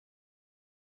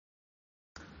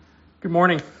Good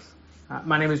morning.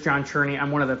 My name is John Cherney.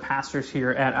 I'm one of the pastors here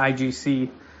at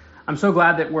IGC. I'm so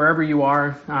glad that wherever you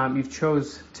are, you've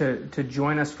chose to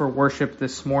join us for worship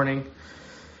this morning.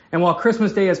 And while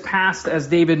Christmas Day has passed, as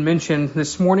David mentioned,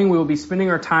 this morning we will be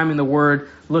spending our time in the Word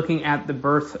looking at the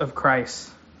birth of Christ.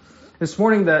 This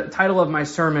morning, the title of my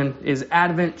sermon is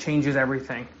Advent Changes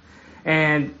Everything.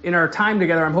 And in our time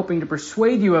together, I'm hoping to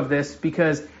persuade you of this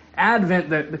because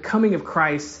Advent, the coming of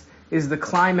Christ, is the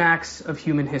climax of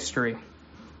human history.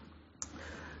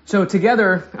 So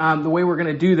together, the way we're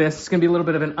going to do this, it's going to be a little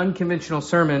bit of an unconventional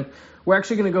sermon. We're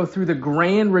actually going to go through the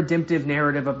grand redemptive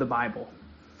narrative of the Bible.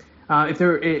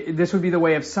 This would be the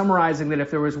way of summarizing that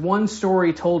if there was one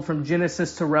story told from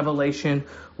Genesis to Revelation,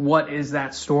 what is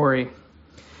that story?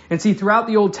 And see, throughout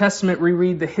the Old Testament, we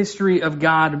read the history of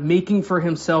God making for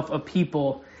himself a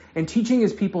people and teaching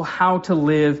his people how to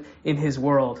live in his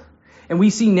world. And we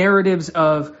see narratives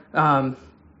of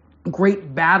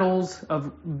great battles,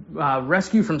 of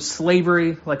rescue from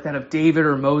slavery, like that of David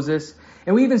or Moses.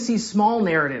 And we even see small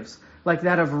narratives, like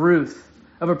that of Ruth,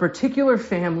 of a particular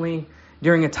family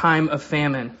during a time of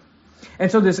famine.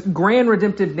 And so this grand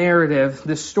redemptive narrative,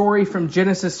 this story from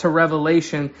Genesis to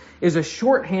Revelation, is a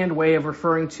shorthand way of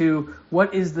referring to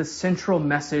what is the central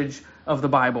message of the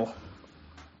Bible.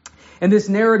 And this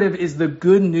narrative is the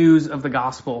good news of the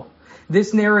gospel.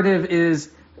 This narrative is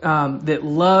that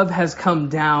love has come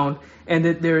down and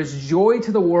that there is joy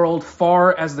to the world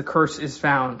far as the curse is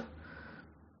found.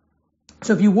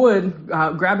 So if you would,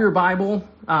 grab your Bible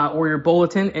or your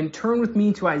bulletin and turn with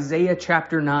me to Isaiah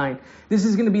chapter 9. This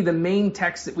is going to be the main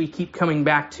text that we keep coming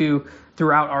back to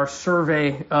throughout our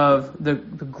survey of the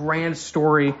grand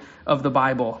story of the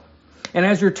Bible. And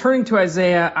as you're turning to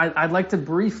Isaiah, I'd like to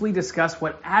briefly discuss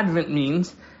what Advent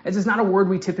means, as it's not a word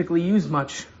we typically use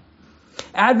much.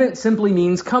 Advent simply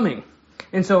means coming.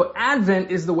 And so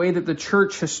Advent is the way that the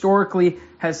church historically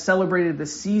has celebrated the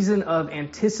season of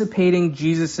anticipating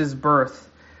Jesus' birth.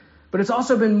 But it's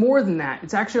also been more than that.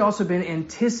 It's actually also been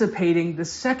anticipating the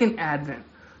second Advent,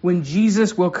 when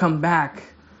Jesus will come back.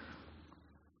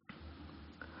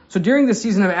 So during the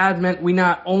season of Advent, we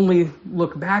not only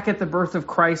look back at the birth of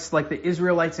Christ like the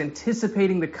Israelites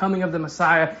anticipating the coming of the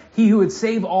Messiah, he who would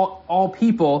save all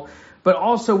people, but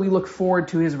also we look forward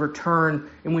to his return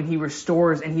and when he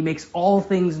restores and he makes all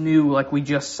things new like we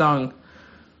just sung.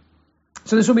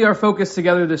 So this will be our focus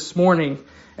together this morning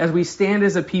as we stand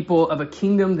as a people of a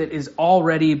kingdom that is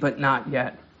already but not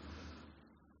yet.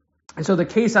 And so the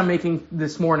case I'm making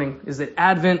this morning is that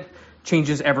Advent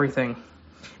changes everything.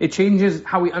 It changes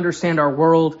how we understand our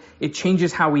world, it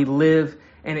changes how we live,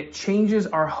 and it changes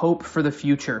our hope for the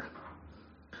future.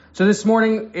 So this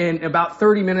morning, in about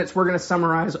 30 minutes, we're going to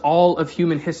summarize all of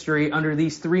human history under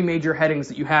these three major headings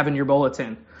that you have in your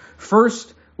bulletin.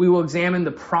 First, we will examine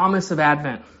the promise of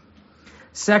Advent.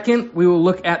 Second, we will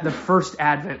look at the first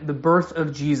Advent, the birth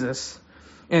of Jesus.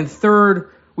 And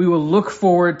third, we will look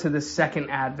forward to the second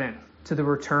Advent, to the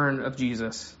return of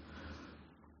Jesus.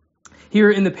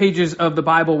 Here in the pages of the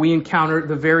Bible, we encounter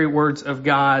the very words of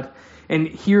God. And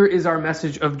here is our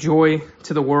message of joy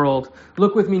to the world.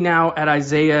 Look with me now at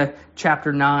Isaiah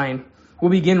chapter 9.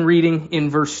 We'll begin reading in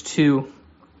verse 2.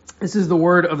 This is the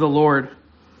word of the Lord.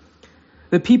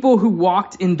 The people who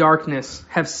walked in darkness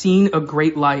have seen a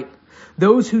great light.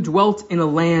 Those who dwelt in a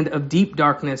land of deep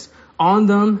darkness, on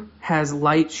them has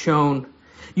light shone.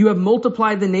 You have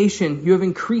multiplied the nation. You have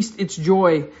increased its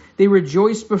joy. They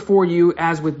rejoice before you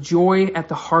as with joy at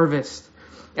the harvest,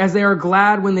 as they are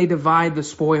glad when they divide the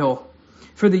spoil.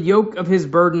 For the yoke of his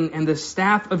burden and the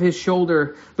staff of his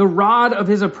shoulder, the rod of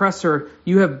his oppressor,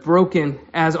 you have broken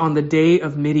as on the day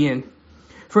of Midian.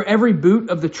 For every boot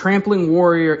of the trampling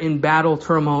warrior in battle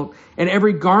tumult, and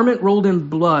every garment rolled in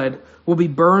blood will be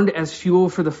burned as fuel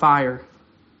for the fire.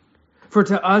 For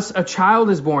to us a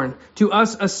child is born, to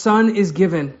us a son is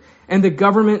given, and the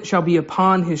government shall be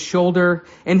upon his shoulder,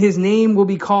 and his name will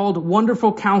be called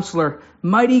Wonderful Counselor,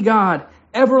 Mighty God,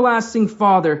 Everlasting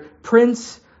Father,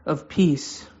 Prince of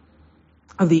Peace.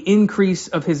 Of the increase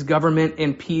of his government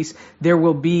and peace there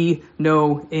will be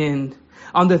no end.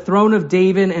 On the throne of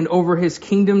David and over his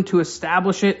kingdom, to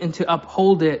establish it and to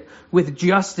uphold it with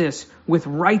justice, with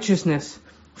righteousness,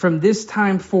 from this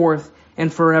time forth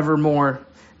and forevermore.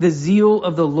 The zeal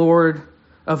of the Lord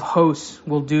of hosts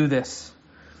will do this.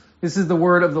 This is the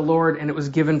word of the Lord, and it was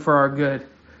given for our good.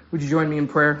 Would you join me in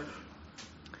prayer?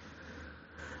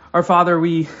 Our Father,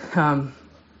 we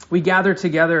gather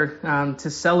together to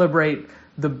celebrate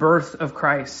the birth of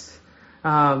Christ.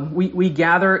 We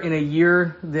gather in a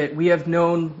year that we have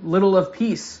known little of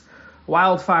peace,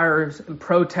 wildfires and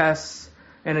protests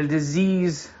and a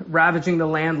disease ravaging the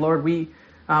land. Lord, we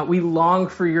We long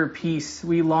for your peace.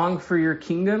 We long for your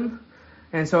kingdom.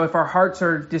 And so if our hearts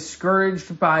are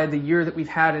discouraged by the year that we've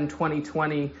had in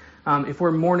 2020, if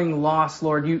we're mourning loss,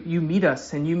 Lord, you meet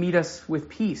us, and you meet us with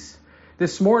peace.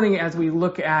 This morning, as we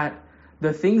look at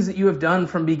the things that you have done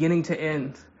from beginning to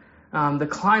end, the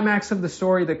climax of the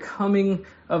story, the coming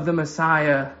of the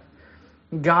Messiah,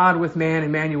 God with man,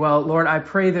 Emmanuel, Lord, I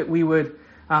pray that we would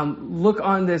look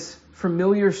on this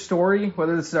familiar story,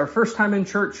 whether this is our first time in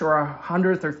church or our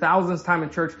 100th or 1000th time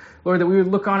in church, Lord, that we would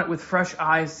look on it with fresh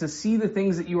eyes to see the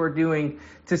things that you are doing,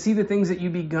 to see the things that you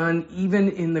begun even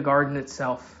in the garden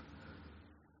itself.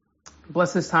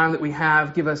 Bless this time that we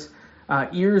have. Give us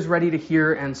ears ready to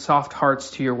hear and soft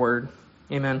hearts to your word.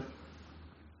 Amen.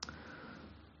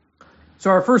 So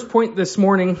our first point this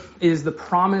morning is the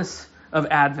promise of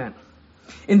Advent.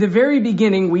 In the very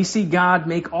beginning, we see God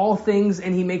make all things,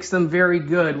 and he makes them very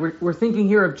good. We're thinking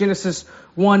here of Genesis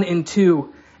 1 and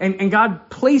 2. And God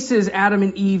places Adam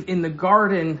and Eve in the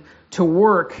garden to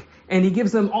work, and he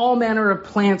gives them all manner of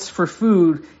plants for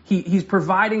food. He's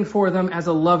providing for them as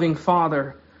a loving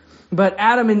father. But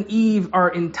Adam and Eve are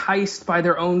enticed by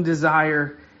their own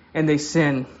desire, and they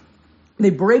sin.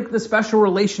 They break the special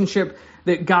relationship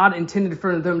that God intended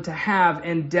for them to have,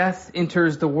 and death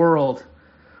enters the world.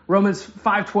 Romans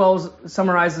 5:12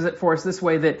 summarizes it for us this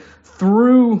way, that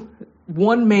through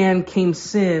one man came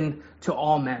sin to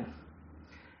all men.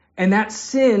 And that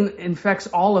sin infects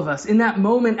all of us. In that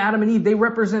moment, Adam and Eve, they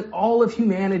represent all of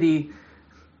humanity,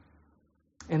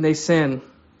 and they sin.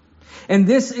 And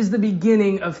this is the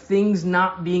beginning of things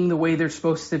not being the way they're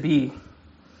supposed to be.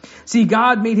 See,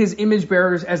 God made his image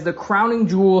bearers as the crowning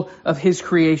jewel of his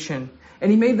creation,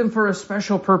 and he made them for a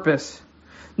special purpose.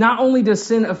 Not only does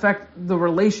sin affect the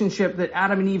relationship that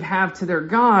Adam and Eve have to their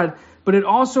God, but it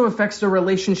also affects their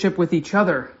relationship with each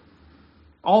other.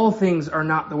 All things are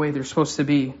not the way they're supposed to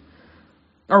be.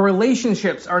 Our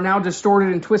relationships are now distorted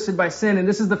and twisted by sin, and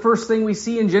this is the first thing we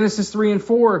see in Genesis 3 and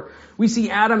 4. We see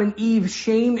Adam and Eve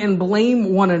shame and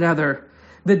blame one another.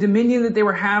 The dominion that they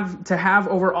were to have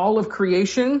over all of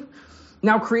creation,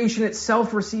 now creation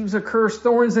itself receives a curse.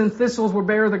 Thorns and thistles will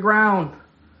bear the ground.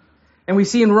 And we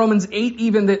see in Romans 8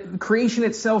 even that creation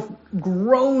itself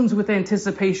groans with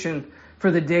anticipation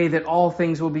for the day that all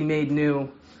things will be made new.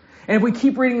 And if we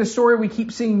keep reading the story, we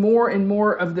keep seeing more and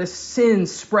more of this sin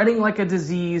spreading like a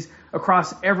disease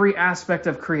across every aspect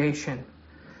of creation.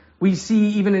 We see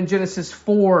even in Genesis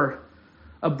 4,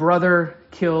 a brother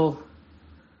kill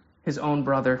his own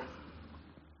brother.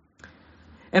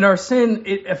 And our sin,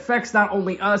 it affects not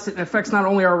only us, it affects not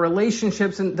only our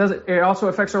relationships, and it also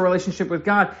affects our relationship with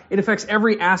God. It affects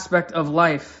every aspect of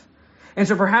life. And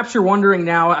so perhaps you're wondering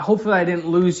now, hopefully I didn't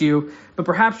lose you, but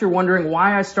perhaps you're wondering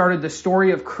why I started the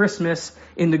story of Christmas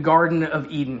in the Garden of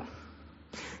Eden.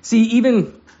 See,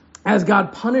 even as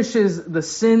God punishes the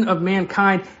sin of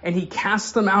mankind and he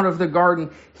casts them out of the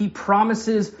garden, he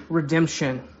promises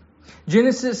redemption.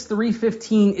 Genesis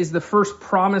 3:15 is the first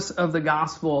promise of the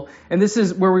gospel. And this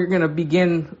is where we're going to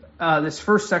begin this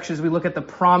first section as we look at the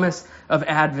promise of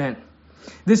Advent.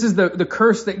 This is the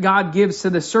curse that God gives to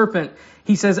the serpent.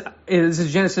 He says, this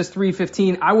is Genesis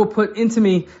 3:15, I will put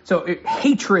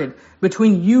hatred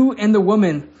between you and the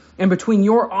woman, and between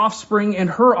your offspring and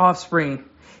her offspring.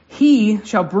 He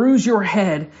shall bruise your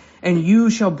head, and you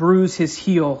shall bruise his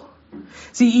heel.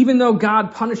 See, even though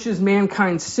God punishes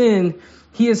mankind's sin,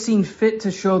 he has seen fit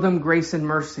to show them grace and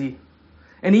mercy.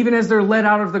 And even as they're led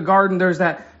out of the garden, there's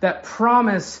that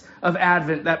promise of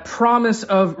Advent, that promise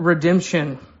of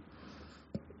redemption.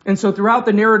 And so throughout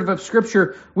the narrative of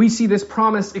Scripture, we see this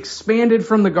promise expanded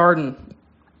from the garden.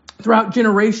 Throughout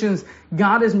generations,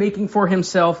 God is making for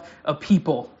himself a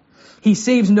people. He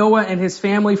saves Noah and his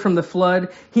family from the flood.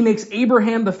 He makes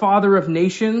Abraham the father of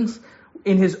nations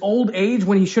in his old age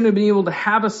when he shouldn't have been able to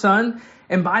have a son.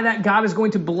 And by that, God is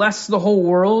going to bless the whole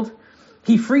world.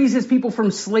 He frees his people from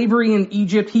slavery in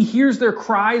Egypt. He hears their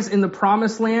cries in the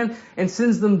promised land and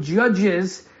sends them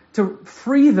judges to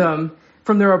free them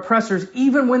from their oppressors,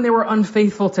 even when they were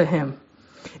unfaithful to him.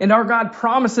 And our God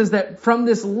promises that from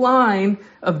this line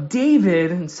of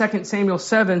David in 2 Samuel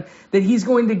 7, that he's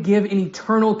going to give an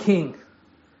eternal king.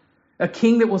 A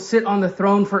king that will sit on the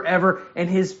throne forever, and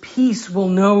his peace will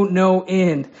know no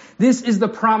end. This is the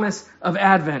promise of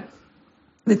Advent.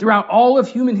 That throughout all of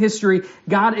human history,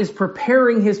 God is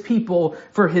preparing his people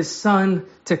for his son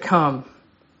to come.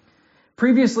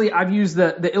 Previously, I've used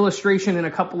the illustration in a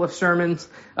couple of sermons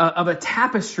of a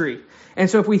tapestry. And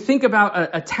so if we think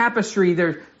about a tapestry,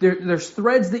 there's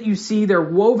threads that you see, they're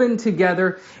woven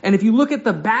together. And if you look at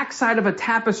the backside of a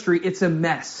tapestry, it's a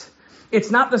mess. It's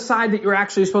not the side that you're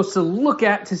actually supposed to look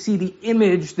at to see the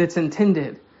image that's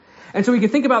intended. And so we can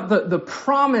think about the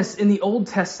promise in the Old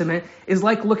Testament is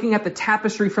like looking at the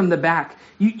tapestry from the back.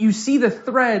 You see the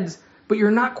threads, but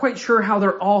you're not quite sure how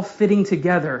they're all fitting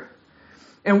together.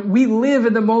 And we live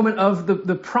in the moment of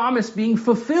the promise being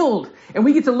fulfilled. And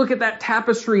we get to look at that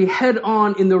tapestry head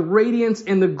on in the radiance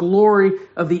and the glory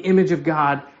of the image of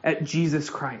God at Jesus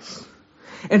Christ.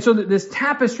 And so this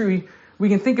tapestry, we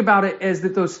can think about it as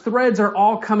that those threads are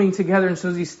all coming together. And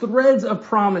so these threads of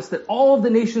promise that all of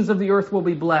the nations of the earth will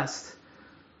be blessed.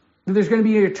 That there's going to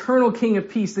be an eternal King of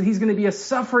peace. That he's going to be a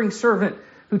suffering servant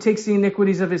who takes the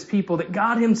iniquities of his people. That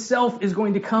God himself is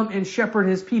going to come and shepherd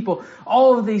his people.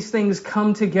 All of these things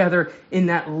come together in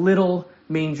that little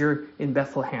manger in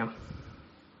Bethlehem.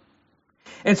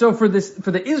 And so for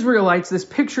the Israelites, this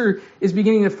picture is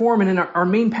beginning to form. And in our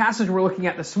main passage we're looking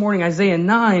at this morning, Isaiah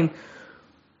 9,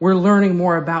 we're learning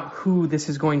more about who this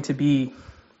is going to be.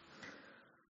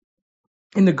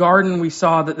 In the garden, we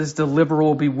saw that this deliverer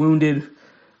will be wounded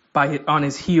on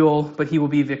his heel, but he will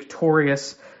be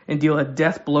victorious and deal a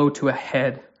death blow to a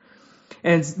head.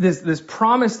 And this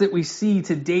promise that we see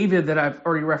to David that I've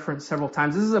already referenced several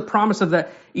times, this is a promise of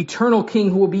that eternal king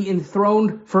who will be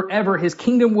enthroned forever. His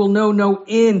kingdom will know no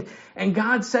end. And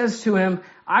God says to him,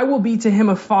 I will be to him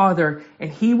a father,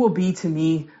 and he will be to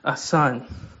me a son.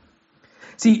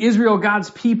 See, Israel,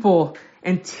 God's people,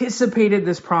 anticipated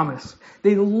this promise.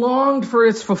 They longed for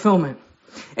its fulfillment.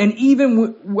 And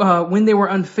even when they were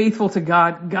unfaithful to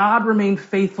God, God remained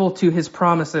faithful to his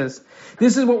promises.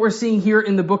 This is what we're seeing here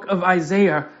in the book of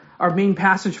Isaiah, our main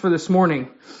passage for this morning.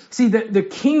 See, the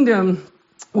kingdom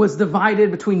was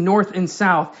divided between north and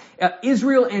south.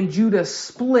 Israel and Judah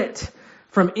split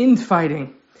from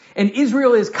infighting. And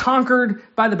Israel is conquered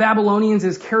by the Babylonians,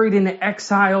 is carried into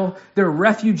exile. They're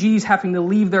refugees having to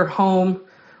leave their home,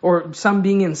 or some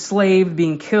being enslaved,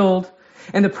 being killed.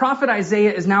 And the prophet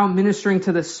Isaiah is now ministering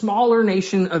to the smaller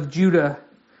nation of Judah.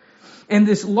 And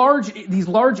these large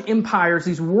empires,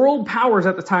 these world powers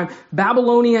at the time,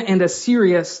 Babylonia and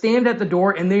Assyria, stand at the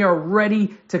door and they are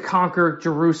ready to conquer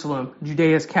Jerusalem,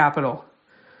 Judea's capital.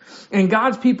 And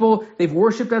God's people, they've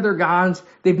worshipped other gods.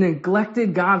 They've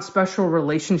neglected God's special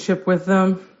relationship with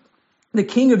them. The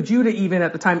king of Judah, even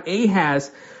at the time,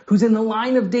 Ahaz, who's in the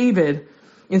line of David,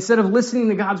 instead of listening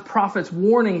to God's prophets'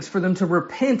 warnings for them to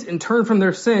repent and turn from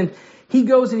their sin, he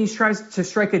goes and he tries to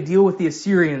strike a deal with the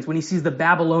Assyrians when he sees the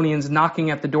Babylonians knocking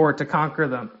at the door to conquer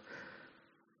them.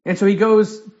 And so he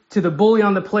goes to the bully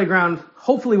on the playground,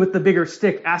 hopefully with the bigger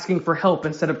stick, asking for help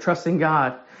instead of trusting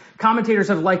God. Commentators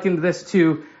have likened this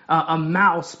to a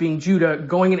mouse, being Judah,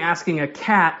 going and asking a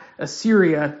cat,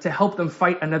 Assyria, to help them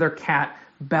fight another cat,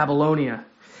 Babylonia.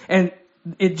 And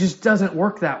it just doesn't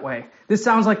work that way. This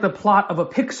sounds like the plot of a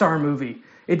Pixar movie.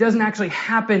 It doesn't actually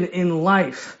happen in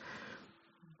life.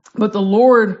 But the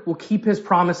Lord will keep his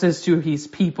promises to his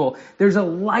people. There's a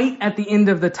light at the end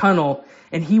of the tunnel,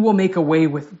 and he will make a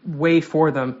way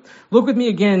for them. Look with me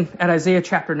again at Isaiah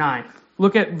chapter 9.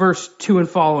 Look at verse 2 and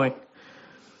following.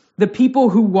 The people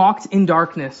who walked in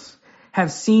darkness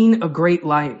have seen a great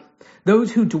light.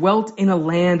 Those who dwelt in a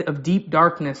land of deep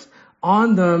darkness,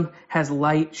 on them has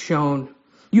light shone.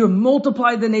 You have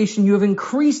multiplied the nation. You have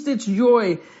increased its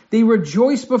joy. They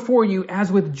rejoice before you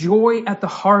as with joy at the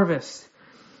harvest,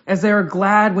 as they are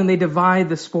glad when they divide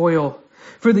the spoil.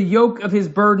 For the yoke of his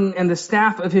burden and the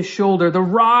staff of his shoulder, the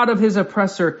rod of his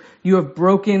oppressor, you have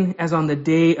broken as on the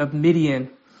day of Midian.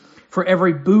 For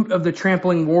every boot of the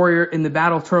trampling warrior in the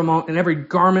battle turmoil and every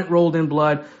garment rolled in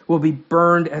blood will be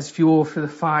burned as fuel for the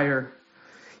fire.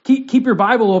 Keep your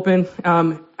Bible open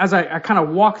as I kind of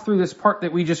walk through this part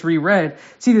that we just reread.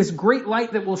 See, this great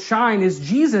light that will shine is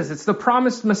Jesus. It's the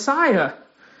promised Messiah.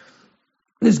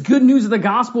 This good news of the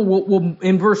gospel will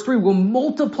in verse 3, will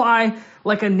multiply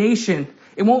like a nation.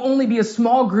 It won't only be a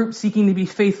small group seeking to be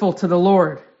faithful to the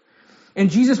Lord. And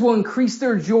Jesus will increase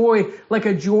their joy like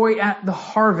a joy at the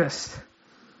harvest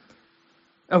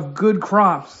of good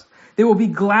crops. They will be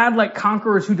glad like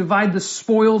conquerors who divide the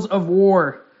spoils of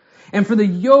war. And for the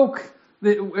yoke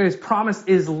that is promised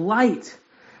is light.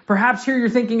 Perhaps here you're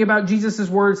thinking about Jesus'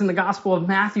 words in the Gospel of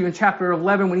Matthew in chapter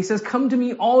 11 when he says, "Come to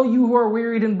me, all you who are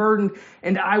wearied and burdened,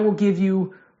 and I will give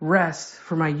you rest,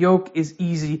 for my yoke is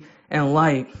easy and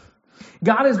light."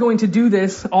 God is going to do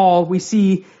this all, we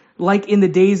see, like in the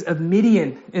days of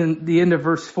Midian in the end of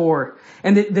verse 4.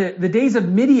 And the days of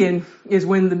Midian is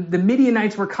when the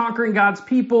Midianites were conquering God's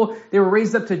people. They were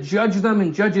raised up to judge them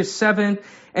in Judges 7.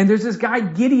 And there's this guy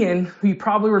Gideon, who you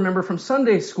probably remember from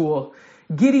Sunday school.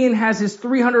 Gideon has his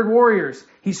 300 warriors.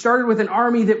 He started with an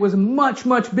army that was much,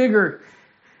 much bigger.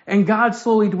 And God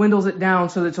slowly dwindles it down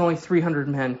so that it's only 300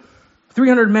 men.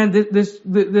 300 men, this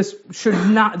they should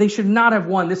not have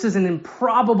won. This is an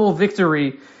improbable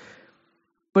victory,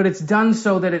 but it's done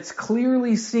so that it's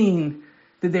clearly seen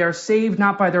that they are saved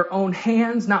not by their own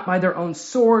hands, not by their own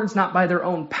swords, not by their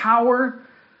own power,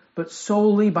 but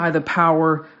solely by the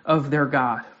power of their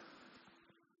God.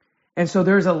 And so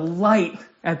there's a light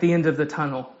at the end of the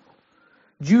tunnel.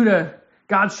 Judah,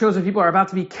 God's chosen people, are about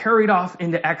to be carried off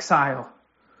into exile.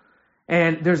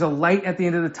 And there's a light at the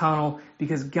end of the tunnel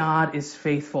because God is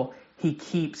faithful. He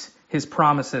keeps his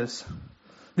promises.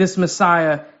 This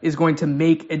Messiah is going to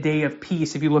make a day of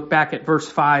peace. If you look back at verse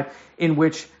 5, in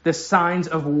which the signs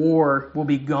of war will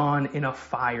be gone in a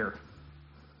fire.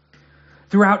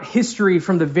 Throughout history,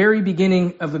 from the very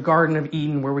beginning of the Garden of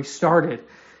Eden, where we started,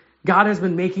 God has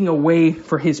been making a way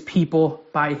for his people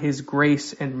by his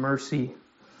grace and mercy.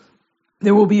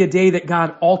 There will be a day that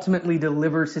God ultimately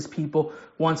delivers his people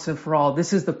once and for all.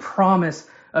 This is the promise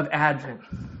of Advent.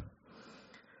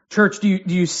 Church, do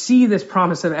you see this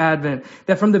promise of Advent?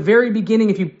 That from the very beginning,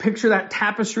 if you picture that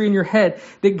tapestry in your head,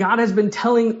 that God has been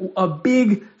telling a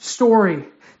big story.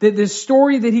 That this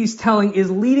story that he's telling is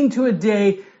leading to a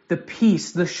day, the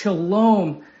peace, the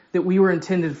shalom that we were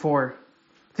intended for.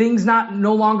 Things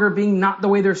no longer being not the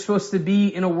way they're supposed to be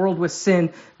in a world with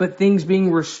sin, but things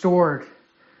being restored.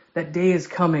 That day is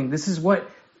coming. This is what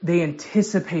they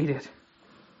anticipated.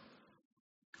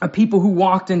 A people who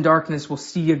walked in darkness will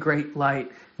see a great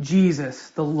light. Jesus,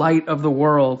 the light of the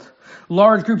world.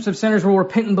 Large groups of sinners will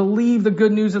repent and believe the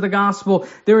good news of the gospel.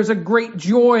 There is a great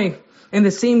joy. And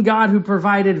the same God who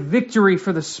provided victory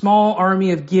for the small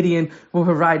army of Gideon will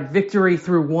provide victory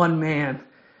through one man,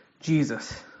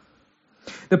 Jesus.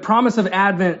 The promise of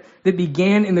Advent that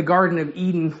began in the Garden of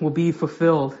Eden will be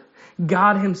fulfilled.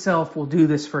 God himself will do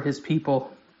this for his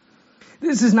people.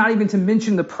 This is not even to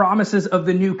mention the promises of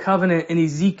the new covenant in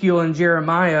Ezekiel and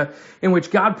Jeremiah, in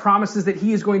which God promises that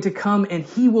he is going to come and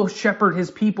he will shepherd his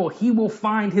people. He will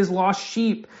find his lost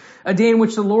sheep. A day in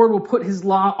which the Lord will put his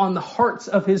law on the hearts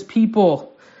of his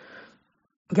people.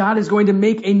 God is going to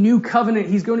make a new covenant.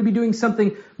 He's going to be doing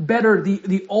something better.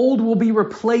 The old will be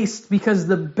replaced because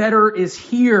the better is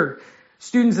here.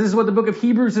 Students, this is what the book of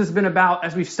Hebrews has been about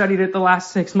as we've studied it the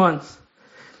last 6 months.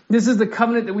 This is the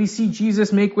covenant that we see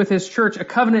Jesus make with his church, a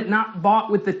covenant not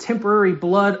bought with the temporary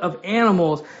blood of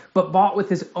animals, but bought with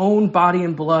his own body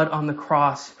and blood on the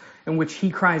cross, in which he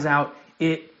cries out,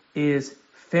 "It is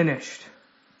finished."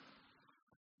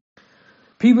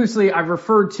 Previously, I've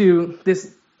referred to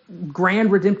this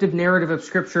grand redemptive narrative of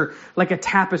Scripture like a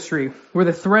tapestry, where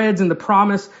the threads and the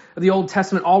promise of the Old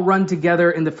Testament all run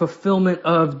together in the fulfillment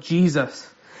of Jesus.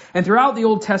 And throughout the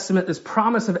Old Testament, this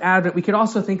promise of Advent, we could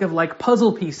also think of like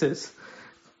puzzle pieces.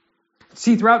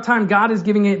 See, throughout time, God is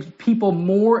giving people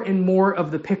more and more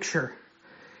of the picture.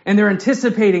 And they're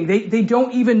anticipating. They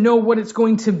don't even know what it's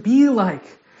going to be like.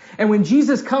 And when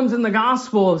Jesus comes in the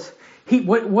Gospels,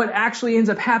 what actually ends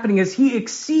up happening is he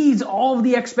exceeds all of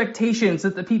the expectations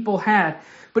that the people had.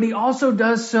 But he also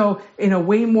does so in a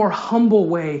way more humble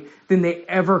way than they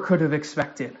ever could have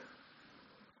expected.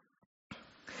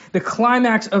 The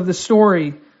climax of the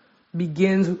story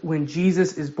begins when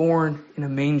Jesus is born in a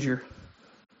manger.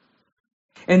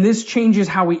 And this changes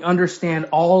how we understand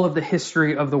all of the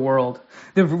history of the world.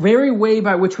 The very way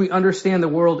by which we understand the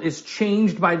world is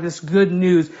changed by this good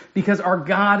news because our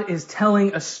God is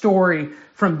telling a story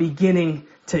from beginning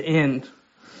to end.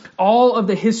 All of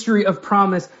the history of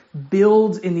promise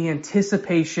builds in the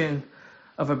anticipation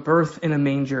of a birth in a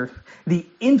manger. The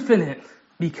infinite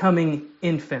becoming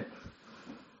infant.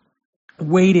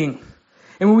 Waiting.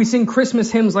 And when we sing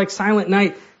Christmas hymns like Silent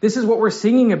Night, this is what we're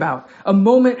singing about. A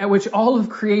moment at which all of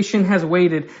creation has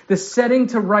waited. The setting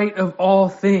to right of all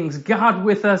things. God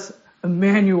with us,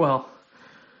 Emmanuel.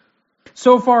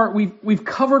 So far, we've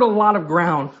covered a lot of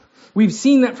ground. We've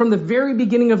seen that from the very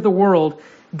beginning of the world,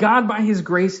 God by his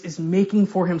grace is making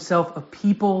for himself a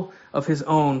people of his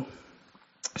own.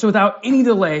 So without any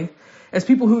delay, as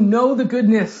people who know the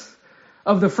goodness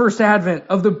of the first advent,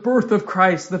 of the birth of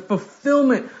Christ, the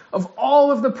fulfillment of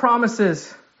all of the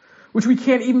promises, which we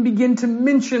can't even begin to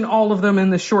mention all of them in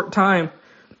this short time.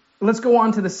 Let's go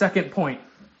on to the second point.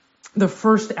 The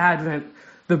first advent,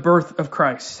 the birth of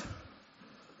Christ.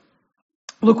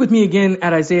 Look with me again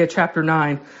at Isaiah chapter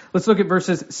 9. Let's look at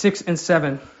verses 6 and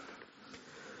 7.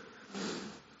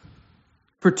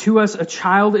 For to us a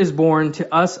child is born,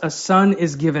 to us a son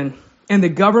is given, and the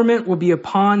government will be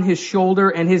upon his shoulder,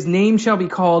 and his name shall be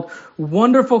called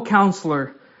Wonderful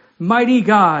Counselor, Mighty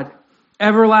God,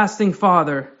 Everlasting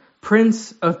Father,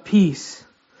 Prince of Peace.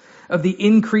 Of the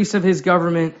increase of his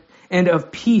government and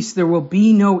of peace there will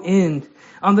be no end,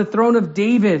 on the throne of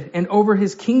David and over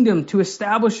his kingdom, to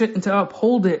establish it and to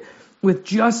uphold it with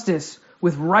justice,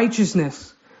 with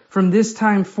righteousness, from this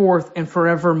time forth and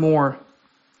forevermore.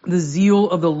 The zeal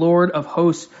of the Lord of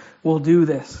hosts will do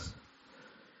this.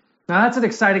 Now that's an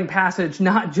exciting passage,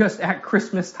 not just at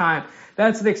Christmas time.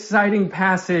 That's an exciting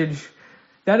passage.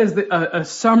 That is a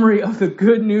summary of the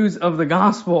good news of the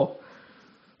gospel.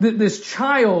 This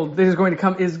child that is going to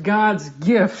come is God's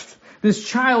gift. This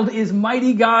child is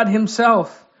mighty God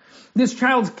himself. This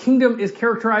child's kingdom is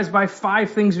characterized by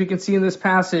 5 things we can see in this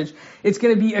passage. It's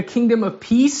going to be a kingdom of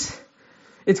peace.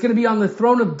 It's going to be on the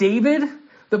throne of David,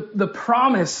 the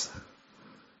promise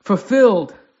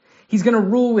fulfilled. He's going to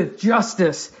rule with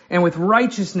justice and with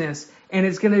righteousness, and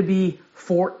it's going to be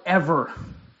forever.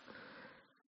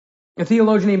 A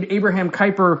theologian named Abraham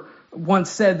Kuyper once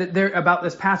said that about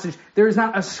this passage, there is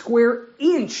not a square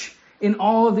inch in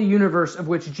all of the universe of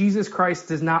which Jesus Christ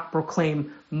does not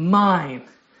proclaim mine.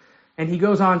 And he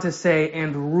goes on to say,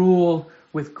 and rule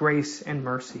with grace and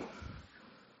mercy.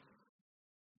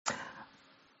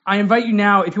 I invite you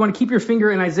now, if you want to keep your finger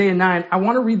in Isaiah 9, I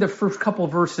want to read the first couple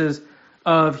verses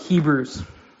of Hebrews.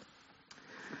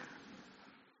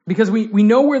 Because we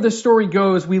know where the story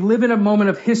goes. We live in a moment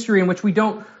of history in which we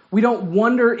don't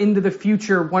wander into the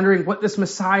future wondering what this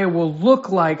Messiah will look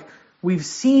like. We've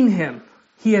seen him.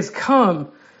 He has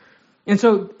come. And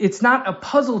so it's not a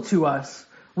puzzle to us.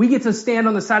 We get to stand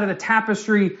on the side of the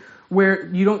tapestry where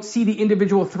you don't see the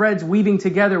individual threads weaving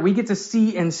together. We get to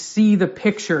see the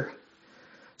picture.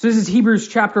 So this is Hebrews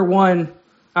chapter 1.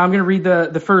 I'm going to read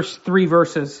the first 3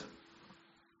 verses.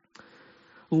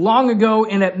 Long ago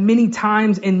and at many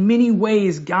times in many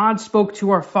ways, God spoke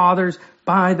to our fathers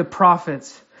by the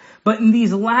prophets. But in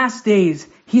these last days,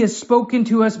 he has spoken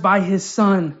to us by his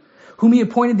Son, whom he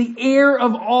appointed the heir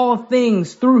of all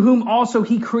things, through whom also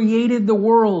he created the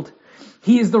world.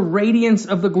 He is the radiance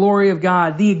of the glory of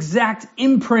God, the exact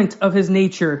imprint of his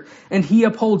nature, and he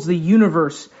upholds the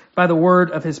universe by the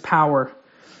word of his power.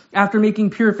 After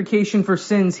making purification for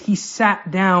sins, he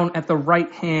sat down at the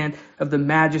right hand of the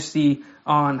Majesty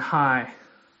on high.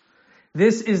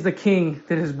 This is the King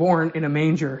that is born in a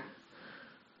manger.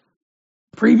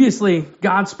 Previously,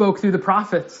 God spoke through the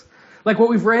prophets, like what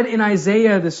we've read in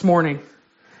Isaiah this morning.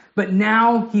 But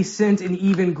now he sent an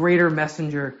even greater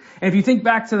messenger. And if you think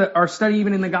back to our study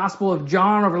even in the Gospel of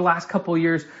John over the last couple of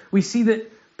years, we see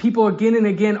that people again and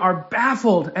again are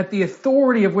baffled at the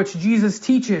authority of which Jesus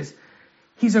teaches.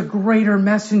 He's a greater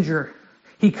messenger.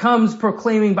 He comes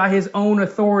proclaiming by his own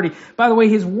authority. By the way,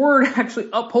 his word actually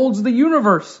upholds the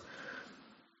universe.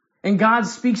 And God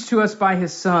speaks to us by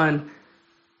his Son,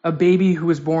 a baby who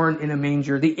was born in a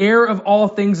manger, the heir of all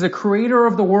things, the creator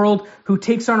of the world, who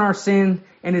takes on our sin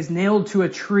and is nailed to a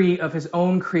tree of his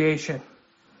own creation.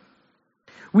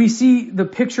 We see the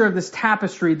picture of this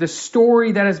tapestry, the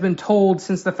story that has been told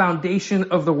since the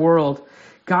foundation of the world.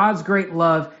 God's great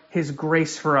love, his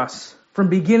grace for us, from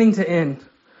beginning to end.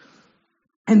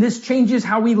 And this changes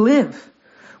how we live.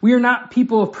 We are not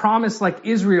people of promise like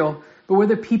Israel, but we're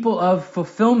the people of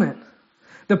fulfillment.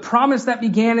 The promise that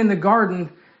began in the garden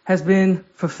has been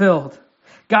fulfilled.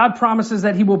 God promises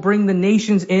that he will bring the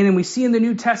nations in, and we see in the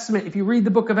New Testament, if you read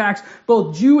the book of Acts,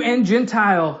 both Jew and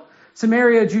Gentile,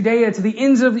 Samaria, Judea, to the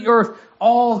ends of the earth,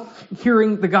 all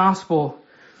hearing the gospel.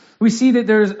 We see that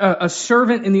there's a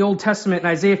servant in the Old Testament in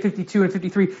Isaiah 52 and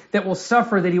 53 that will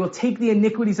suffer, that he will take the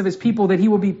iniquities of his people, that he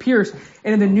will be pierced.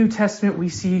 And in the New Testament, we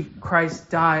see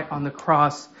Christ die on the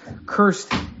cross,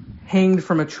 cursed, hanged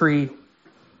from a tree.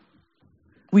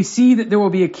 We see that there will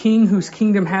be a king whose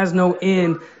kingdom has no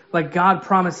end, like God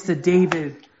promised to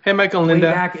David. Hey, Michael and Way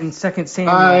Linda. back in 2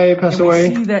 Samuel. Hi, Pastor We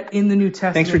Wayne. see that in the New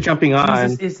Testament. Thanks for jumping on.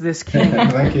 Jesus is this king.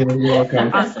 Thank you. You're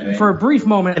welcome. For a brief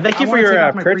moment, And thank you I for want to your, take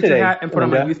off my prayer preacher today, hat and put on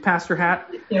my Linda. youth pastor hat.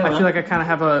 I feel like I kind of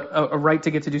have a right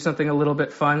to get to do something a little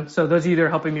bit fun. So those of you that are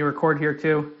helping me record here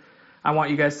too, I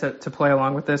want you guys to play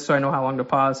along with this so I know how long to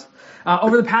pause.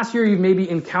 Over the past year, you've maybe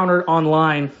encountered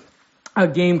online a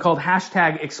game called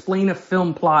 #Explain a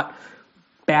Film Plot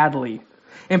Badly.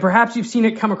 And perhaps you've seen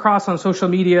it come across on social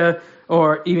media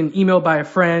or even emailed by a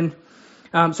friend.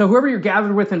 So whoever you're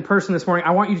gathered with in person this morning,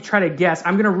 I want you to try to guess.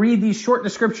 I'm going to read these short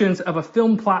descriptions of a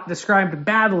film plot described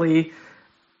badly.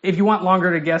 If you want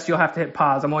longer to guess, you'll have to hit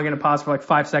pause. I'm only going to pause for like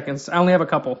 5 seconds. I only have a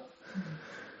couple.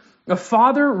 A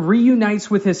father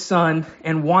reunites with his son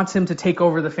and wants him to take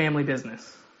over the family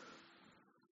business.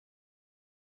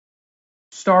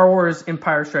 Star Wars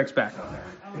Empire Strikes Back.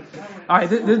 All right,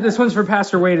 this one's for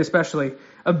Pastor Wade especially.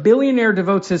 A billionaire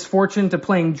devotes his fortune to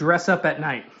playing dress up at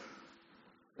night.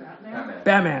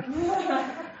 Batman.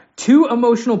 Two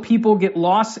emotional people get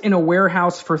lost in a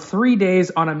warehouse for 3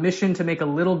 days on a mission to make a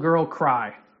little girl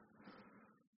cry.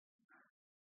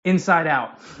 Inside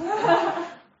Out.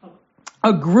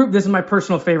 This is my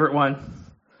personal favorite one.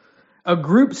 A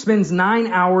group spends 9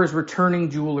 hours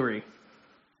returning jewelry.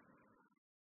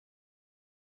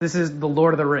 This is the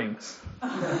Lord of the Rings.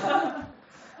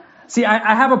 See,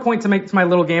 I have a point to make to my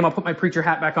little game. I'll put my preacher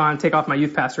hat back on, take off my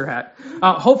youth pastor hat.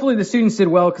 Hopefully the students did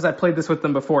well because I played this with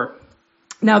them before.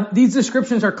 Now, these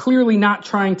descriptions are clearly not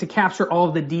trying to capture all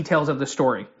of the details of the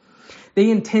story. They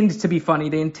intend to be funny.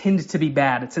 They intend to be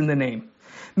bad. It's in the name.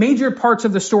 Major parts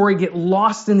of the story get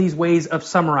lost in these ways of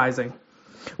summarizing.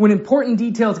 When important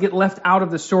details get left out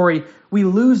of the story, we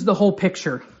lose the whole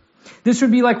picture. This would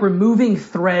be like removing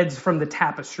threads from the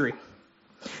tapestry.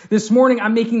 This morning,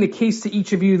 I'm making the case to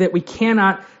each of you that we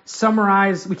cannot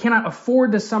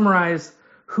afford to summarize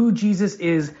who Jesus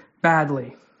is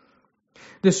badly.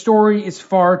 The story is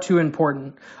far too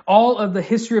important. All of the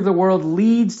history of the world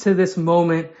leads to this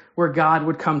moment where God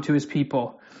would come to his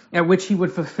people, at which he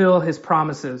would fulfill his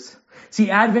promises.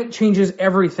 See, Advent changes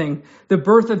everything. The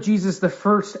birth of Jesus, the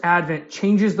first Advent,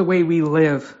 changes the way we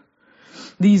live.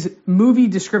 These movie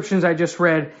descriptions I just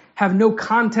read have no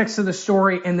context to the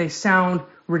story, and they sound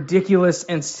ridiculous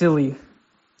and silly.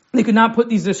 They could not put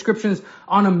these descriptions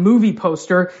on a movie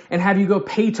poster and have you go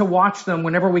pay to watch them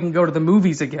whenever we can go to the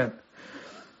movies again.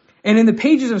 And in the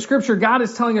pages of Scripture, God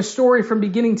is telling a story from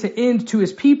beginning to end to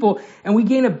his people, and we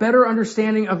gain a better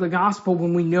understanding of the gospel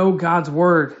when we know God's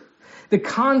word. The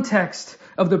context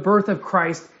of the birth of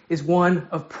Christ is one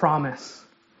of promise.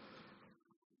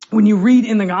 When you read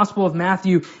in the Gospel of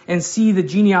Matthew and see the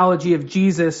genealogy of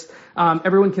Jesus,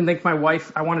 everyone can thank my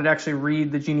wife. I wanted to actually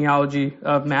read the genealogy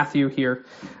of Matthew here,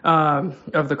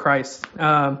 of the Christ.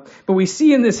 But we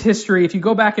see in this history, if you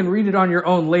go back and read it on your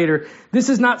own later, this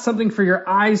is not something for your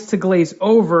eyes to glaze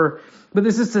over, but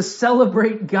this is to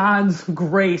celebrate God's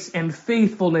grace and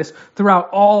faithfulness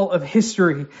throughout all of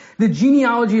history. The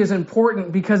genealogy is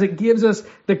important because it gives us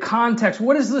the context.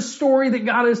 What is the story that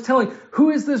God is telling? Who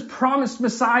is this promised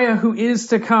Messiah who is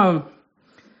to come?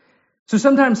 So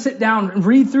sometimes sit down and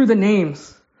read through the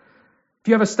names. If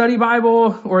you have a study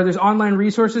Bible or there's online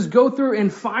resources, go through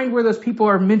and find where those people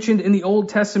are mentioned in the Old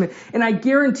Testament. And I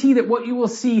guarantee that what you will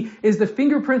see is the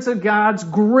fingerprints of God's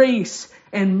grace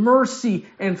and mercy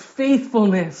and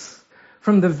faithfulness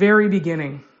from the very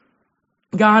beginning.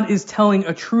 God is telling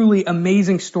a truly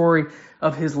amazing story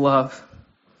of his love.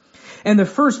 And the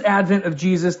first advent of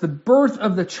Jesus, the birth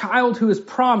of the child who is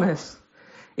promised,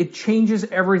 it changes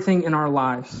everything in our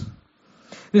lives.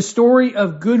 The story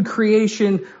of good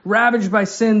creation ravaged by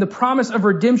sin, the promise of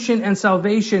redemption and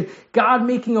salvation, God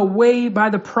making a way by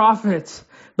the prophets.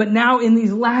 But now in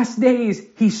these last days,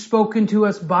 he's spoken to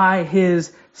us by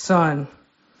his Son.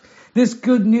 This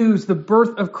good news, the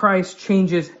birth of Christ,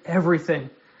 changes everything.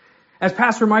 As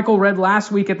Pastor Michael read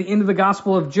last week at the end of the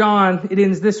Gospel of John, it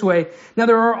ends this way. Now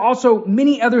there are also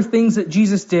many other things that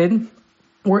Jesus did,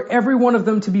 were every one of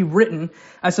them to be written,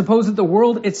 I suppose that the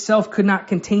world itself could not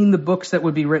contain the books that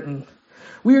would be written.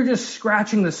 We are just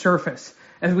scratching the surface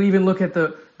as we even look at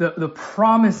the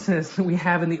promises that we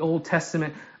have in the Old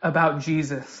Testament about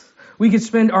Jesus. We could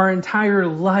spend our entire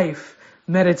life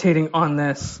meditating on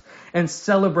this and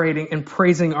celebrating and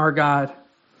praising our God.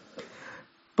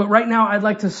 But right now, I'd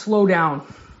like to slow down.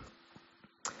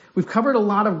 We've covered a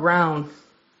lot of ground.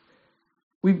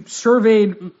 We've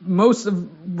surveyed most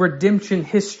of redemption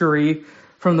history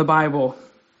from the Bible.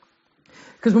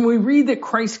 Because when we read that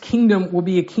Christ's kingdom will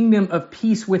be a kingdom of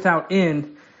peace without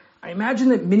end, I imagine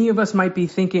that many of us might be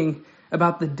thinking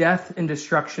about the death and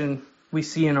destruction we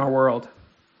see in our world.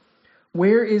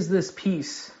 Where is this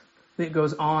peace that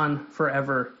goes on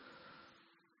forever?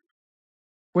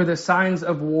 Where the signs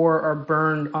of war are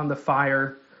burned on the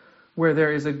fire, where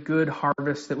there is a good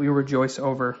harvest that we rejoice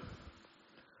over.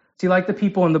 See, like the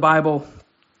people in the Bible,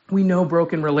 we know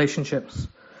broken relationships.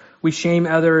 We shame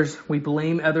others. We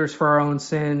blame others for our own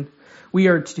sin. We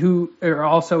are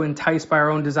also enticed by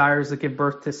our own desires that give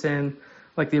birth to sin,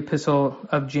 like the epistle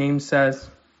of James says.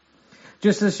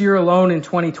 Just this year alone in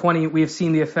 2020, we have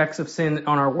seen the effects of sin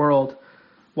on our world.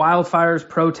 Wildfires,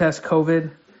 protests,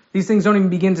 COVID. These things don't even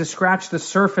begin to scratch the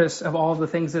surface of all the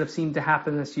things that have seemed to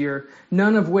happen this year,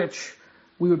 none of which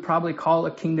we would probably call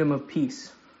a kingdom of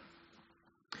peace.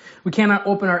 We cannot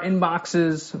open our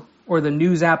inboxes or the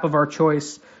news app of our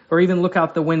choice or even look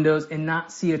out the windows and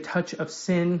not see a touch of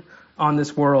sin on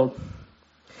this world.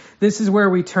 This is where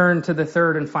we turn to the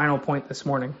third and final point this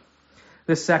morning,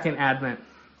 the second advent.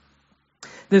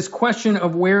 This question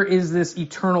of where is this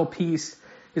eternal peace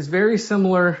is very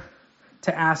similar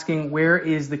to asking, where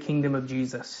is the kingdom of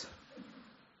Jesus?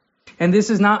 And this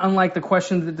is not unlike the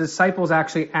question that the disciples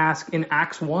actually ask in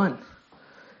Acts 1.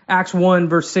 Acts 1,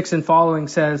 verse 6 and following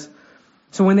says,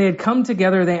 "So when they had come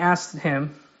together, they asked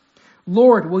him,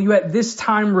 'Lord, will you at this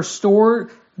time restore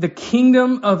the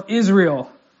kingdom of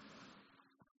Israel?'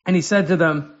 And he said to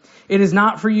them, 'It is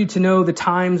not for you to know the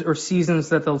times or seasons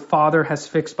that the Father has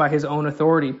fixed by his own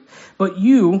authority, but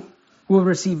you will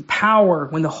receive power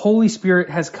when the Holy Spirit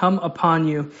has come upon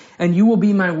you, and you will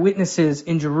be my witnesses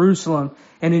in Jerusalem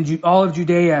and in all of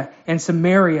Judea and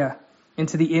Samaria and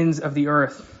to the ends of the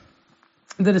earth.'"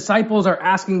 The disciples are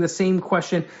asking the same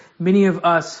question many of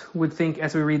us would think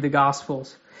as we read the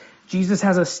Gospels. Jesus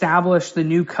has established the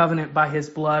new covenant by his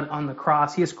blood on the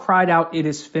cross. He has cried out, "It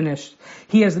is finished."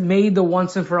 He has made the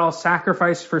once and for all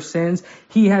sacrifice for sins.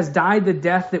 He has died the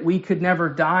death that we could never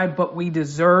die, but we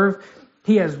deserve.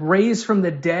 He has raised from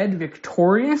the dead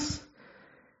victorious.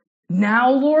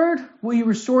 Now, Lord, will you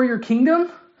restore your kingdom,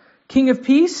 King of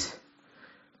peace?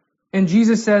 And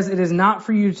Jesus says, "It is not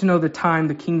for you to know the time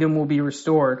the kingdom will be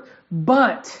restored,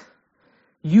 but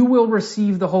you will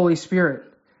receive the Holy Spirit,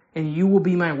 and you will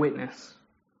be my witness."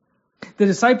 The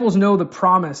disciples know the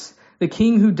promise. The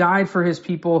King who died for his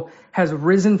people has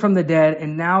risen from the dead,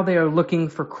 and now they are looking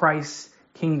for Christ's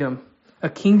kingdom, a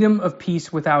kingdom of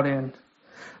peace without end.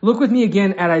 Look with me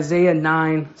again at Isaiah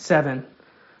 9:7.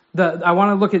 I want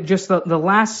to look at just the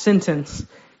last sentence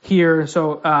here,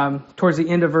 so towards the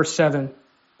end of verse 7.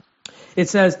 It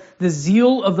says, "The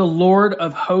zeal of the Lord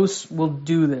of hosts will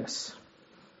do this."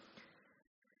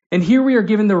 And here we are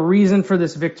given the reason for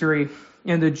this victory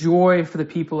and the joy for the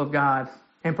people of God,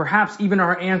 and perhaps even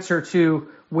our answer to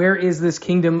where is this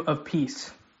kingdom of peace.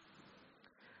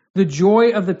 The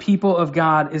joy of the people of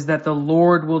God is that the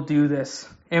Lord will do this.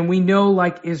 And we know,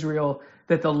 like Israel,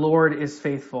 that the Lord is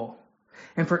faithful.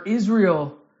 And for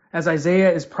Israel, as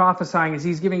Isaiah is prophesying, as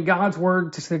he's giving God's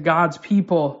word to God's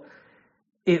people,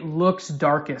 it looks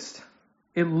darkest.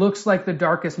 It looks like the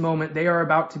darkest moment. They are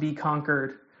about to be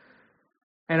conquered.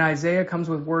 And Isaiah comes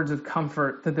with words of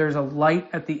comfort that there's a light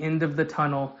at the end of the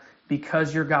tunnel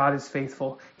because your God is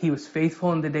faithful. He was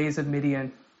faithful in the days of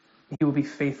Midian. He will be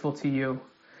faithful to you.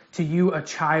 To you a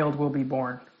child will be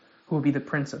born who will be the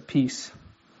Prince of Peace.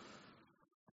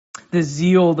 The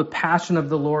zeal, the passion of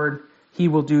the Lord, he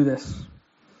will do this.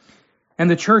 And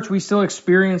the church, we still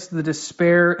experience the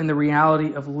despair and the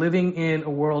reality of living in a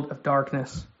world of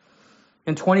darkness.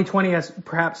 And 2020 has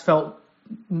perhaps felt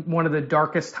one of the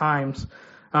darkest times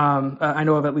I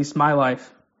know of, at least my life.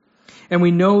 And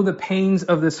we know the pains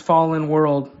of this fallen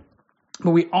world,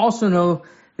 but we also know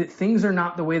that things are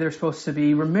not the way they're supposed to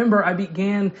be. Remember, I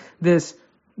began this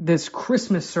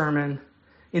Christmas sermon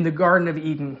in the Garden of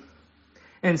Eden.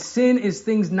 And sin is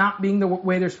things not being the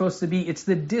way they're supposed to be. It's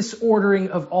the disordering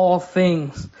of all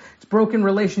things. It's broken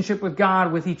relationship with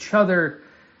God, with each other,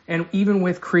 and even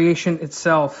with creation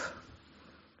itself.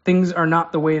 Things are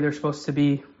not the way they're supposed to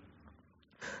be.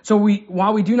 So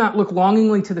while we do not look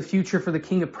longingly to the future for the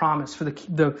King of Promise, for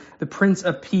the Prince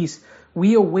of Peace,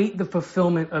 we await the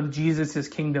fulfillment of Jesus'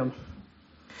 kingdom.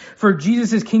 For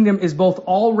Jesus' kingdom is both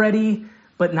already,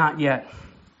 but not yet.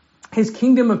 His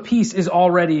kingdom of peace is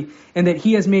already, and that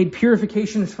he has made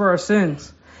purifications for our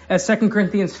sins. As 2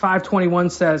 Corinthians 5:21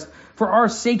 says, "For our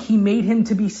sake he made him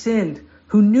to be sin,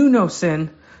 who knew no sin,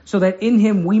 so that in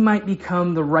him we might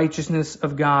become the righteousness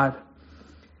of God."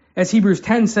 As Hebrews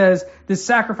 10 says, "This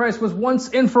sacrifice was once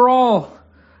and for all."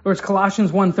 Or as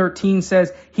Colossians 1:13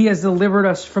 says, "He has delivered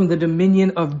us from the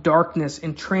dominion of darkness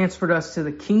and transferred us to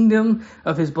the kingdom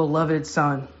of his beloved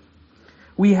Son."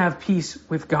 We have peace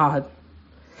with God.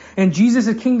 And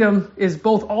Jesus' kingdom is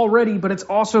both already, but it's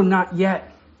also not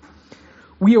yet.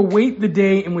 We await the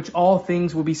day in which all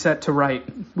things will be set to right.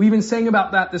 We even sang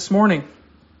about that this morning.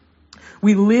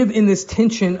 We live in this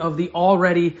tension of the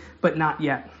already, but not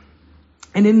yet.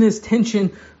 And in this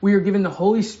tension, we are given the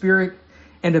Holy Spirit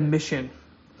and a mission.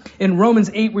 In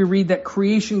Romans 8, we read that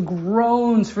creation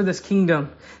groans for this kingdom,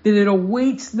 that it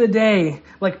awaits the day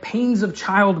like pains of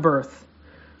childbirth.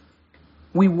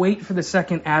 We wait for the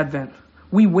second advent.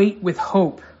 We wait with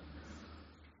hope.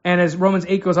 And as Romans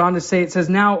 8 goes on to say, it says,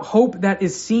 "Now hope that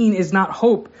is seen is not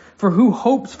hope, for who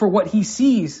hopes for what he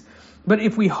sees? But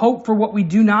if we hope for what we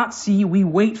do not see, we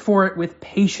wait for it with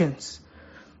patience."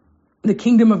 The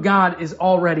kingdom of God is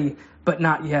already, but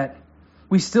not yet.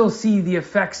 We still see the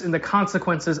effects and the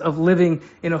consequences of living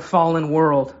in a fallen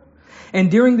world.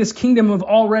 And during this kingdom of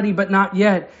already, but not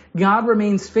yet, God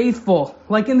remains faithful,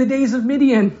 like in the days of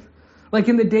Midian, like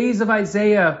in the days of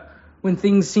Isaiah, when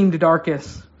things seemed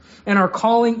darkest. And our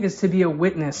calling is to be a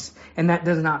witness, and that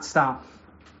does not stop.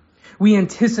 We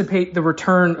anticipate the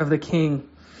return of the King.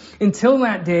 Until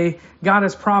that day, God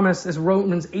has promised, as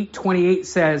Romans 8:28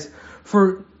 says,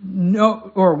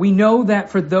 we know that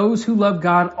for those who love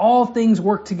God, all things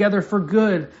work together for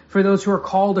good for those who are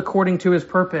called according to his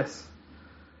purpose.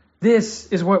 This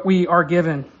is what we are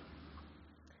given.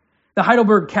 The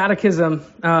Heidelberg Catechism,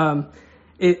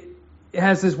 it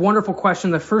has this wonderful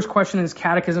question. The first question is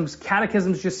catechisms.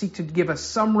 Catechisms just seek to give a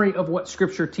summary of what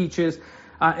Scripture teaches,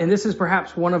 and this is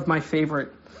perhaps one of my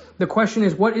favorite. The question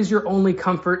is, what is your only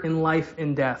comfort in life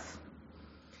and death?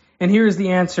 And here is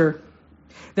the answer: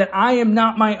 that I am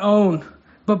not my own,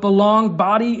 but belong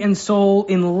body and soul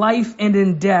in life and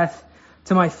in death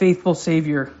to my faithful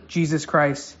Savior, Jesus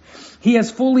Christ. He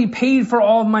has fully paid for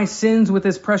all of my sins with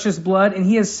his precious blood, and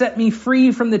he has set me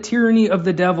free from the tyranny of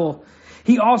the devil.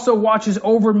 He also watches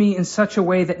over me in such a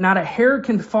way that not a hair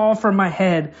can fall from my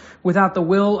head without the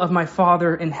will of my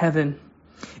Father in heaven.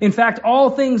 In fact,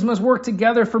 all things must work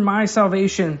together for my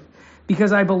salvation,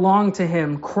 because I belong to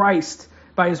him. Christ,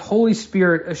 by his Holy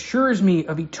Spirit, assures me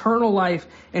of eternal life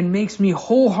and makes me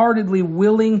wholeheartedly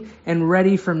willing and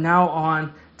ready from now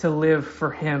on to live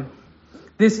for him.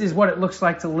 This is what it looks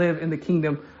like to live in the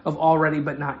kingdom of already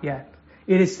but not yet.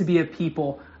 It is to be a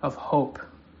people of hope.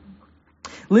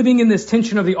 Living in this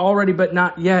tension of the already but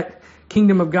not yet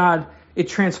kingdom of God, it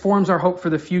transforms our hope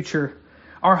for the future.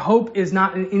 Our hope is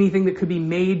not in anything that could be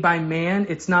made by man.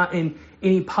 It's not in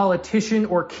any politician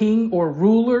or king or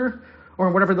ruler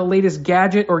or whatever the latest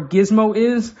gadget or gizmo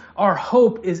is. Our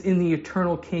hope is in the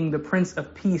eternal King, the Prince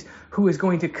of Peace, who is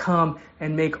going to come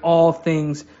and make all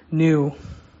things new.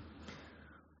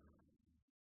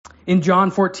 In John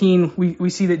 14, we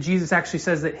see that Jesus actually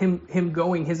says that him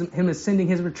ascending,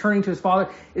 his returning to his Father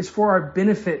is for our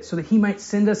benefit, so that he might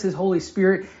send us his Holy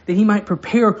Spirit, that he might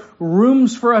prepare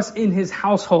rooms for us in his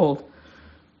household.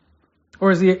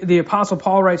 Or as the Apostle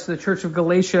Paul writes to the church of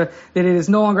Galatia, that it is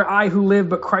no longer I who live,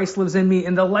 but Christ lives in me.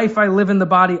 And the life I live in the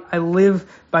body, I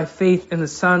live by faith in the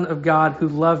Son of God who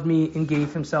loved me and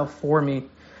gave himself for me.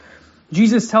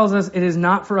 Jesus tells us it is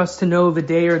not for us to know the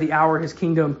day or the hour his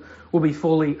kingdom will be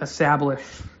fully established.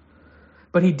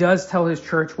 But he does tell his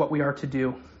church what we are to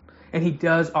do. And he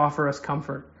does offer us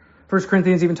comfort. 1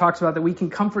 Corinthians even talks about that we can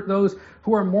comfort those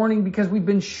who are mourning because we've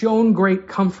been shown great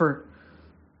comfort.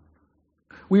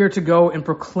 We are to go and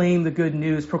proclaim the good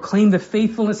news, proclaim the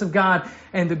faithfulness of God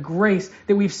and the grace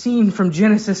that we've seen from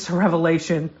Genesis to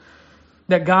Revelation,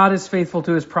 that God is faithful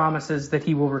to his promises, that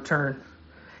he will return.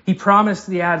 He promised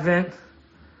the Advent.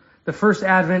 The first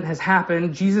Advent has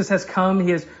happened. Jesus has come.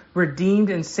 He has redeemed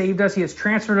and saved us. He has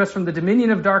transferred us from the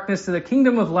dominion of darkness to the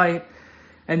kingdom of light.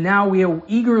 And now we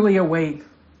eagerly await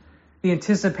the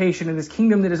anticipation of this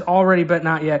kingdom that is already but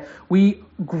not yet. We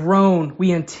groan.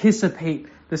 We anticipate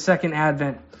the second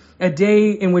Advent. A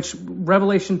day in which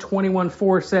Revelation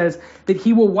 21:4 says that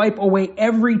he will wipe away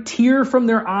every tear from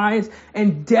their eyes,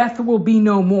 and death will be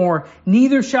no more.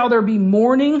 Neither shall there be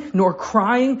mourning, nor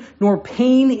crying, nor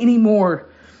pain anymore,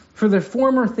 for the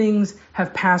former things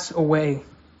have passed away.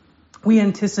 We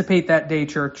anticipate that day,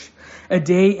 church, a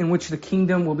day in which the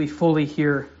kingdom will be fully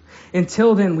here.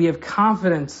 Until then, we have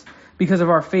confidence because of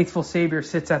our faithful Savior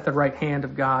sits at the right hand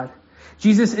of God.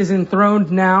 Jesus is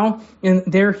enthroned now, and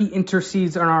there he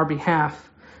intercedes on our behalf.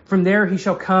 From there he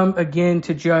shall come again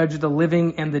to judge the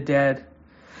living and the dead.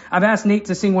 I've asked Nate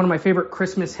to sing one of my favorite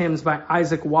Christmas hymns by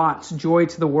Isaac Watts, Joy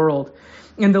to the World.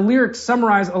 And the lyrics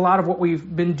summarize a lot of what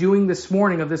we've been doing this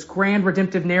morning, of this grand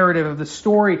redemptive narrative of the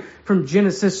story from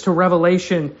Genesis to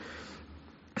Revelation,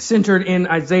 centered in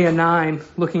Isaiah 9,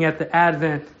 looking at the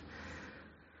Advent.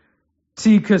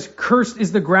 See, because cursed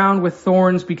is the ground with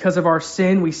thorns because of our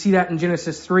sin. We see that in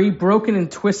Genesis 3. Broken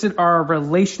and twisted are our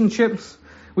relationships.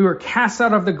 We were cast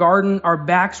out of the garden. Our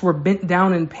backs were bent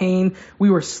down in pain.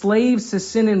 We were slaves to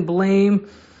sin and blame.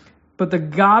 But the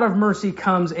God of mercy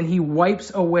comes and he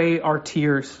wipes away our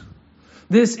tears.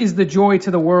 This is the joy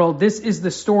to the world. This is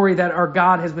the story that our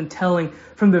God has been telling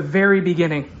from the very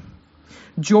beginning.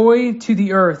 Joy to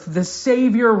the earth. The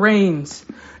Savior reigns.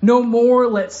 No more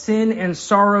let sin and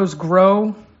sorrows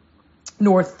grow,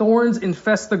 nor thorns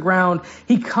infest the ground.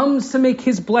 He comes to make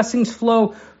his blessings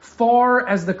flow far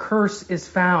as the curse is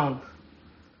found.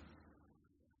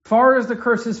 Far as the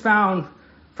curse is found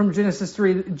from Genesis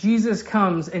 3, Jesus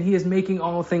comes and he is making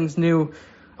all things new,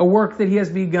 a work that he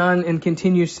has begun and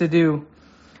continues to do.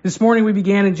 This morning we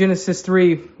began in Genesis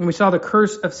 3 and we saw the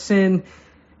curse of sin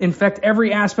infect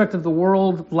every aspect of the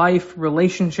world, life,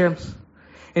 relationships.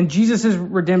 And Jesus'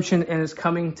 redemption and his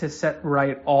coming to set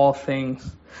right all things.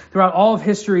 Throughout all of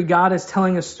history, God is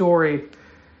telling a story,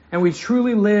 and we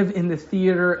truly live in the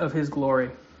theater of his glory.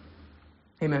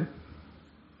 Amen.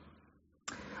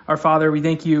 Our Father, we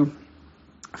thank you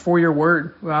for your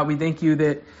word. We thank you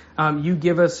that you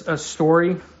give us a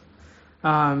story.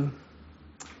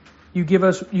 You give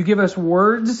us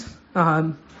words.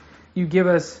 You give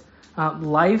us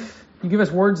life. You give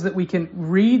us words that we can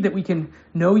read, that we can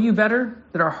know you better,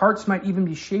 that our hearts might even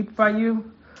be shaped by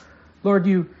you. Lord,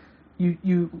 you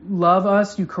love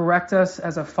us. You correct us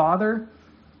as a father.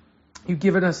 You've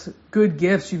given us good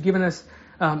gifts. You've given us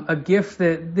a gift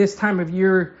that this time of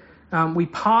year we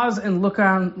pause and look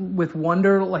on with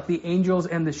wonder like the angels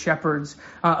and the shepherds.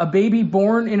 A baby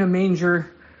born in a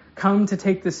manger, come to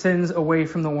take the sins away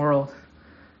from the world.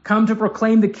 Come to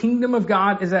proclaim the kingdom of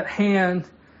God is at hand,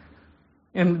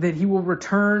 and that he will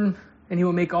return and he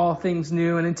will make all things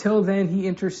new. And until then, he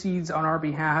intercedes on our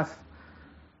behalf.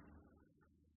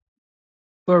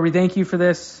 Lord, we thank you for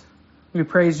this. We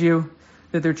praise you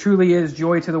that there truly is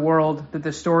joy to the world, that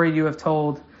the story you have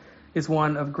told is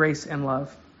one of grace and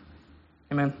love.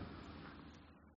 Amen.